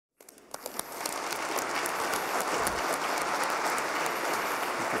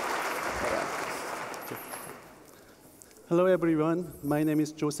Hello, everyone. My name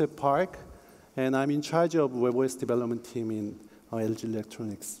is Joseph Park, and I'm in charge of webOS development team in LG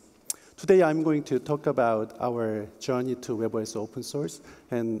Electronics. Today, I'm going to talk about our journey to webOS open source,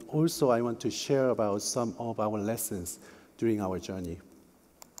 and also I want to share about some of our lessons during our journey.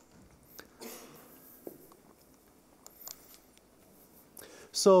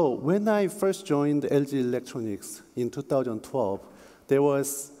 So when I first joined LG Electronics in 2012, there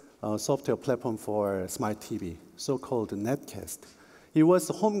was a software platform for smart TV, so-called Netcast. It was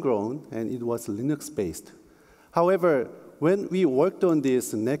homegrown and it was Linux-based. However, when we worked on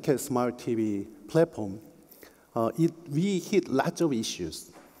this Netcast smart TV platform, we hit lots of issues.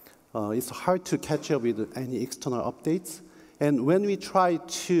 It's hard to catch up with any external updates. And when we try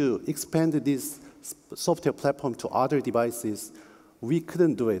to expand this software platform to other devices, we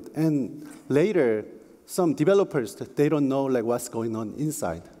couldn't do it. And later, some developers, they don't know what's going on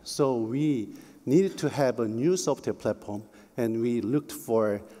inside. So we needed to have a new software platform, and we looked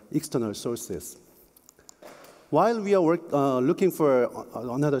for external sources. While we are looking for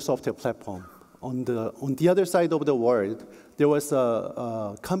another software platform, on the other side of the world, there was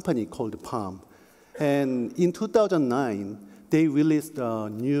a company called Palm. And in 2009, they released a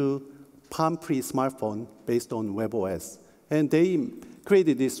new Palm-free smartphone based on webOS. And they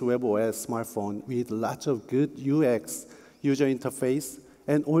created this webOS smartphone with lots of good UX, user interface,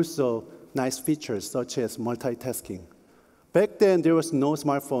 and also nice features such as multitasking. Back then, there was no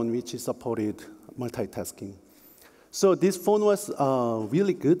smartphone which supported multitasking. So this phone was a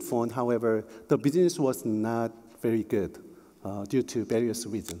really good phone. However, the business was not very good due to various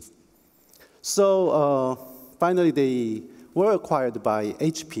reasons. So finally, they were acquired by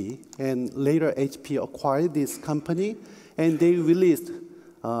HP, and later HP acquired this company, and they released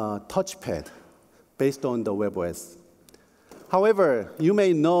a touchpad based on the webOS. However, you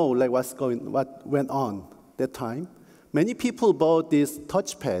may know what went on that time. Many people bought this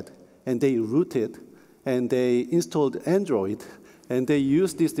touchpad, and they rooted, and they installed Android, and they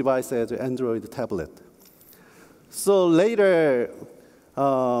used this device as an Android tablet. So later,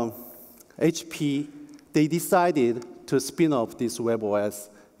 HP, they decided to spin off this webOS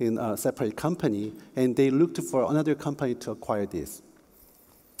in a separate company, and they looked for another company to acquire this.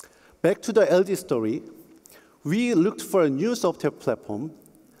 Back to the LG story, we looked for a new software platform.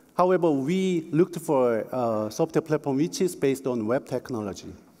 However, we looked for a software platform which is based on web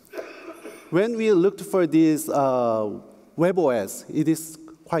technology. When we looked for this webOS, it is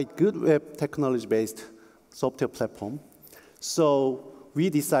quite good web technology-based software platform. So we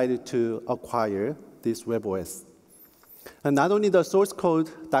decided to acquire this webOS. And not only the source code,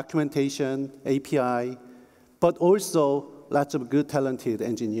 documentation, API, but also lots of good, talented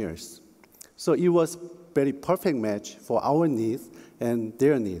engineers. So it was a very perfect match for our needs and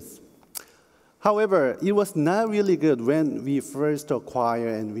their needs. However, it was not really good when we first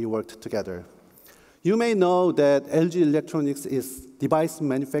acquired and we worked together. You may know that LG Electronics is a device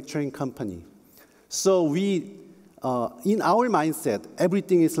manufacturing company. So we, in our mindset,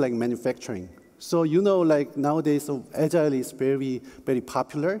 everything is like manufacturing. So you know, nowadays, Agile is very, very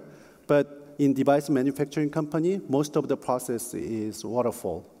popular. But in device manufacturing company, most of the process is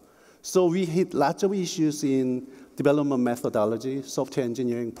waterfall. So we hit lots of issues in development methodology, software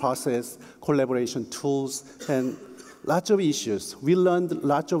engineering process, collaboration tools, and lots of issues. We learned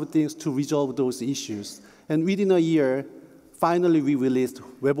lots of things to resolve those issues. And within a year, finally, we released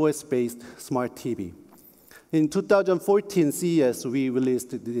webOS-based smart TV. In 2014 CES, we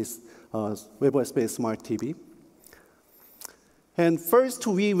released this webOS-based smart TV. And first,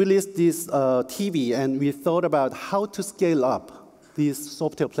 we released this TV, and we thought about how to scale up this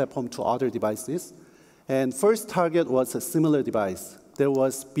software platform to other devices. And first target was a similar device. There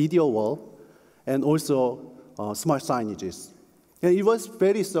was video wall and also smart signages. And it was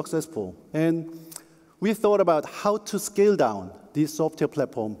very successful. And we thought about how to scale down this software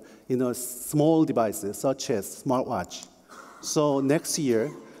platform in a small devices, such as smartwatch. So next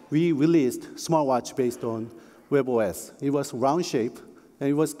year, we released smartwatch based on webOS. It was round shape, and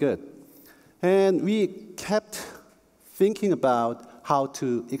it was good. And we kept thinking about how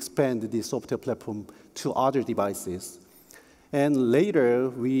to expand this software platform to other devices. And later,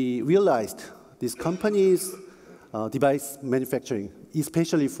 we realized this company's device manufacturing,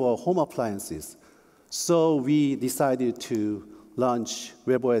 especially for home appliances. So we decided to launch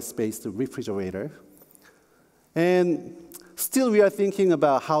webOS-based refrigerator. And still, we are thinking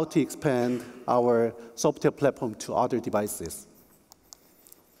about how to expand our software platform to other devices.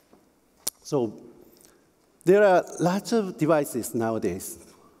 So there are lots of devices nowadays.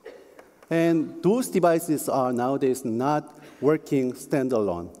 And those devices are nowadays not working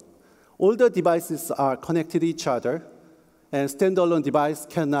standalone. Older devices are connected to each other, and standalone device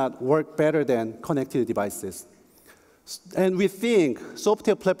cannot work better than connected devices. And we think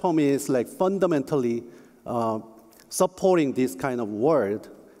software platform is like fundamentally supporting this kind of world,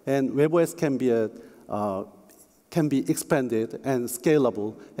 and webOS can be expanded and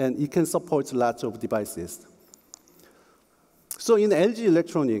scalable, and it can support lots of devices. So in LG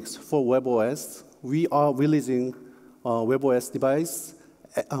Electronics for webOS, we are releasing webOS device,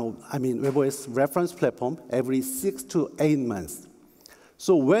 webOS reference platform every 6 to 8 months.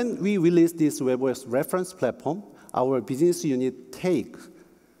 So when we release this webOS reference platform, our business unit takes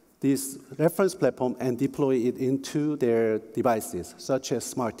this reference platform and deploy it into their devices, such as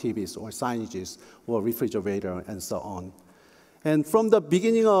smart TVs or signages or refrigerator and so on. And from the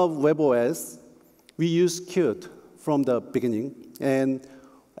beginning of webOS, we use Qt from the beginning. And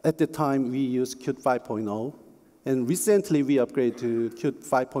at the time, we used Qt 5.0. And recently, we upgraded to Qt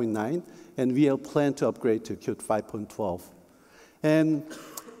 5.9. And we have planned to upgrade to Qt 5.12. And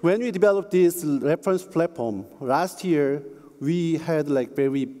when we developed this reference platform, last year, we had like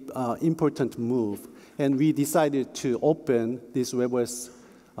very important move. And we decided to open this webOS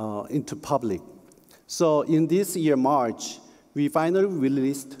into public. So in this year, March, we finally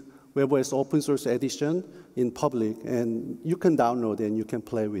released webOS open source edition in public, and you can download it and you can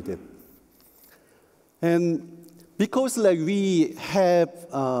play with it. And because like we have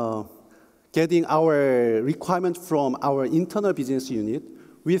getting our requirement from our internal business unit,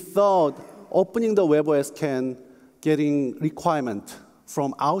 we thought opening the webOS can getting requirement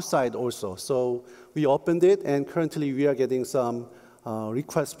from outside also. So we opened it, and currently we are getting some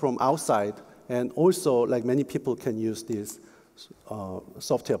requests from outside, and also like many people can use this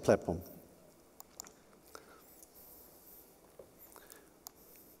software platform.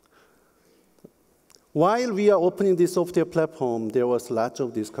 While we are opening this software platform, there was lots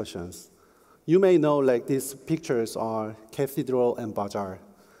of discussions. You may know like these pictures are Cathedral and Bazaar.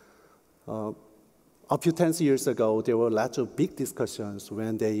 A few 10 years ago, there were lots of big discussions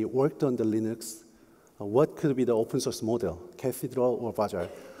when they worked on the Linux. What could be the open source model, Cathedral or Bazaar?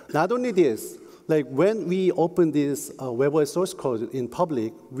 Not only this, like when we opened this webOS source code in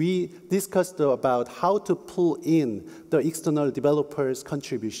public, we discussed about how to pull in the external developers'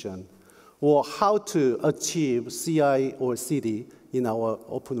 contribution, or how to achieve CI or CD in our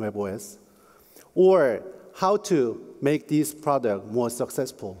open webOS, or how to make this product more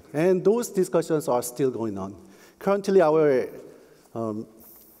successful. And those discussions are still going on. Currently, our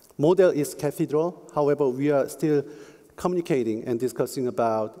model is Cathedral. However, we are still communicating and discussing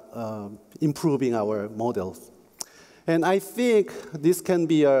about improving our models. And I think this can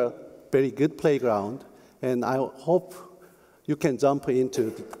be a very good playground, and I hope you can jump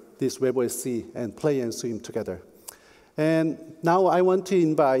into this webOS C and play and swim together. And now I want to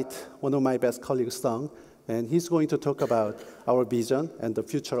invite one of my best colleagues, Sung, and he's going to talk about our vision and the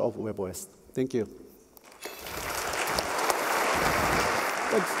future of webOS. Thank you.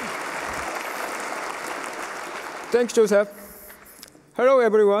 Thanks, Joseph. Hello,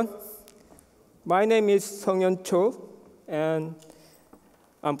 everyone. My name is Sunghyun Cho, and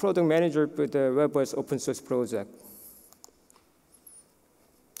I'm product manager for the webOS open source project.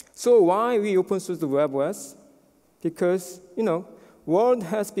 So why we open source the webOS? Because, world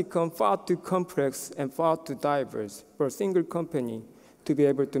has become far too complex and far too diverse for a single company to be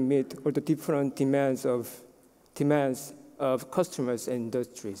able to meet all the different demands of customers and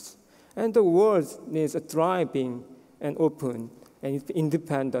industries. And the world needs a thriving and open and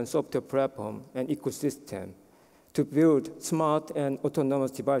independent software platform and ecosystem to build smart and autonomous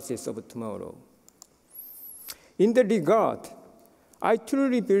devices of tomorrow. In that regard, I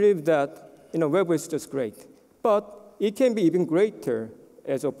truly believe that web is just great, but it can be even greater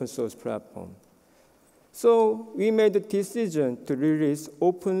as open source platform. So we made the decision to release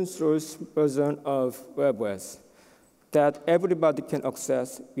open source version of webOS that everybody can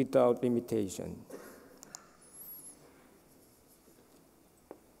access without limitation.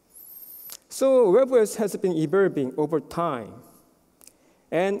 So webOS has been evolving over time,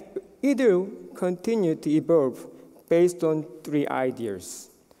 and it will continue to evolve based on 3 ideas: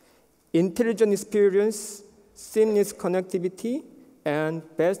 intelligent experience, seamless connectivity, and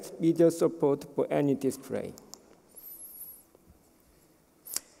best media support for any display.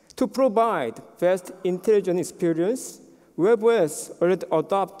 To provide best intelligent experience, webOS already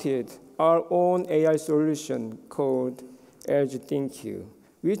adopted our own AI solution called LG ThinQ,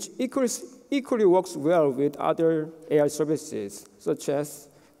 which equally works well with other AI services, such as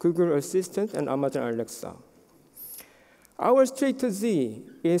Google Assistant and Amazon Alexa. Our strategy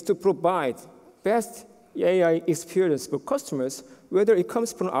is to provide best AI experience for customers, whether it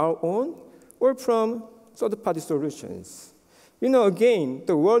comes from our own or from third-party solutions. Again,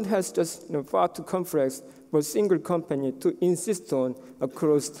 the world has just far too complex for a single company to insist on a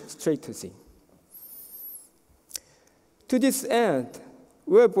closed strategy. To this end,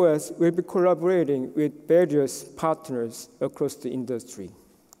 webOS will be collaborating with various partners across the industry.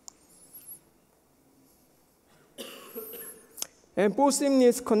 And for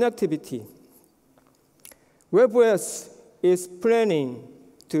seamless connectivity, webOS is planning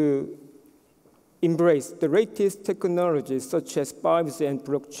to embrace the latest technologies such as 5G and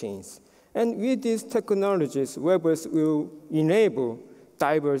blockchains. And with these technologies, webOS will enable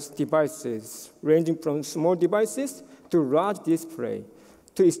diverse devices, ranging from small devices to large display,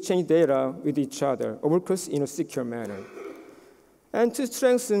 to exchange data with each other, of course, in a secure manner. And to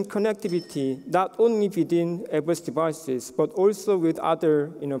strengthen connectivity, not only within webOS devices, but also with other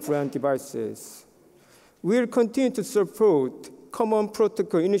brand devices. We'll continue to support common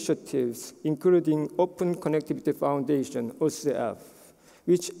protocol initiatives, including Open Connectivity Foundation, OCF,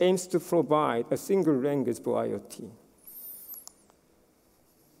 which aims to provide a single language for IoT.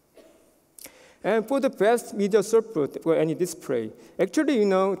 And for the best media support for any display, actually,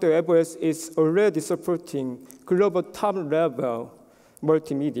 the webOS is already supporting global top-level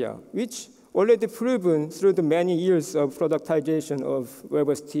multimedia, which already proven through the many years of productization of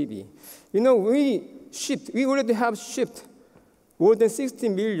webOS TV. We already have shipped more than 60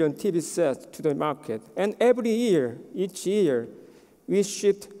 million TV sets to the market. And every year, each year, we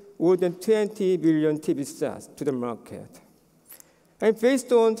shipped more than 20 billion TV sets to the market. And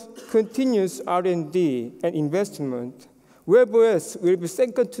based on continuous R&D and investment, webOS will be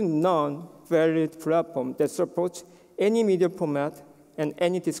second to none valid platform that supports any media format and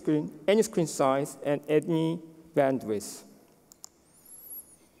any screen size and any bandwidth.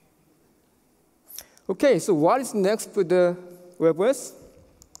 Okay, so what is next for the webOS?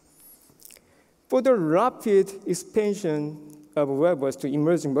 For the rapid expansion of webOS to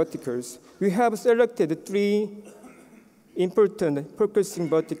emerging verticals, we have selected 3 important focusing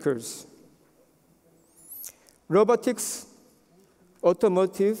verticals: robotics,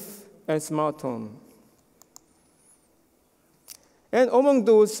 automotive, and smart home. And among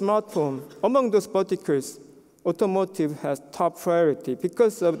those verticals, automotive has top priority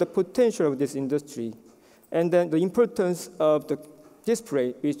because of the potential of this industry, and then the importance of the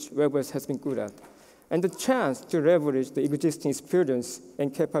display, which webOS has been good at, and the chance to leverage the existing experience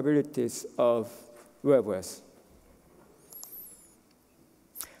and capabilities of webOS.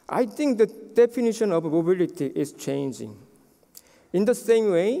 I think the definition of mobility is changing. In the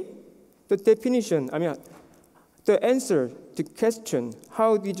same way, the answer to question,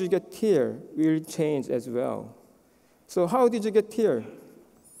 how did you get here, will change as well. So how did you get here?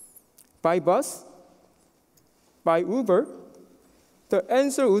 By bus? By Uber? The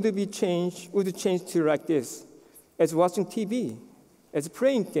answer would change to like this: as watching TV, as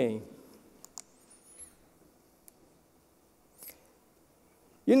playing game.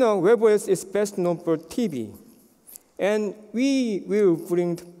 webOS is best known for TV. And we will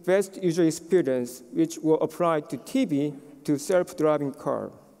bring the best user experience, which will apply to TV, to self-driving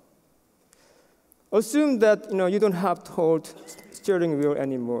car. Assume that you don't have to hold steering wheel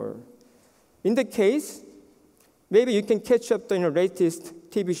anymore. In the case, maybe you can catch up the latest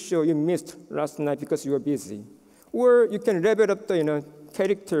TV show you missed last night because you were busy. Or you can level up the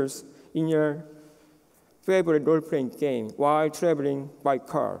characters in your favorite role-playing game while traveling by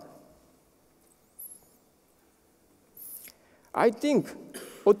car. I think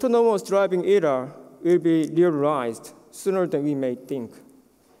autonomous driving era will be realized sooner than we may think.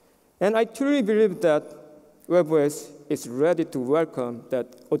 And I truly believe that webOS is ready to welcome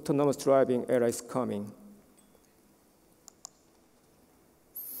that autonomous driving era is coming.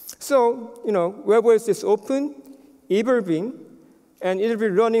 So, webOS is open, evolving, and it will be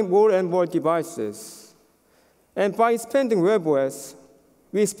running more and more devices. And by expanding webOS,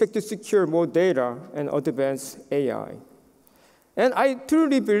 we expect to secure more data and advance AI. And I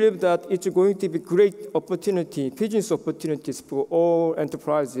truly believe that it's going to be great opportunity, business opportunities for all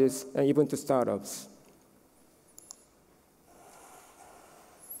enterprises and even to startups.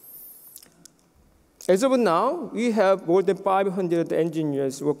 As of now, we have more than 500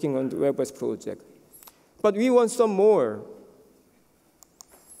 engineers working on the webOS project. But we want some more.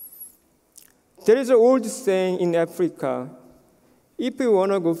 There is an old saying in Africa: if you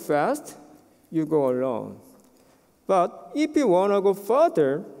want to go fast, you go alone. But if you want to go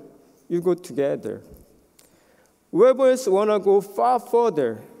further, you go together. webOS want to go far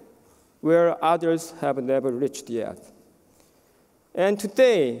further, where others have never reached yet. And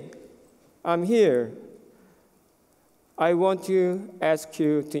today, I'm here. I want to ask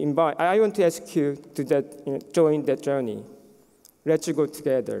you to join that journey. Let's go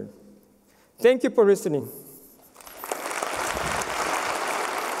together. Thank you for listening.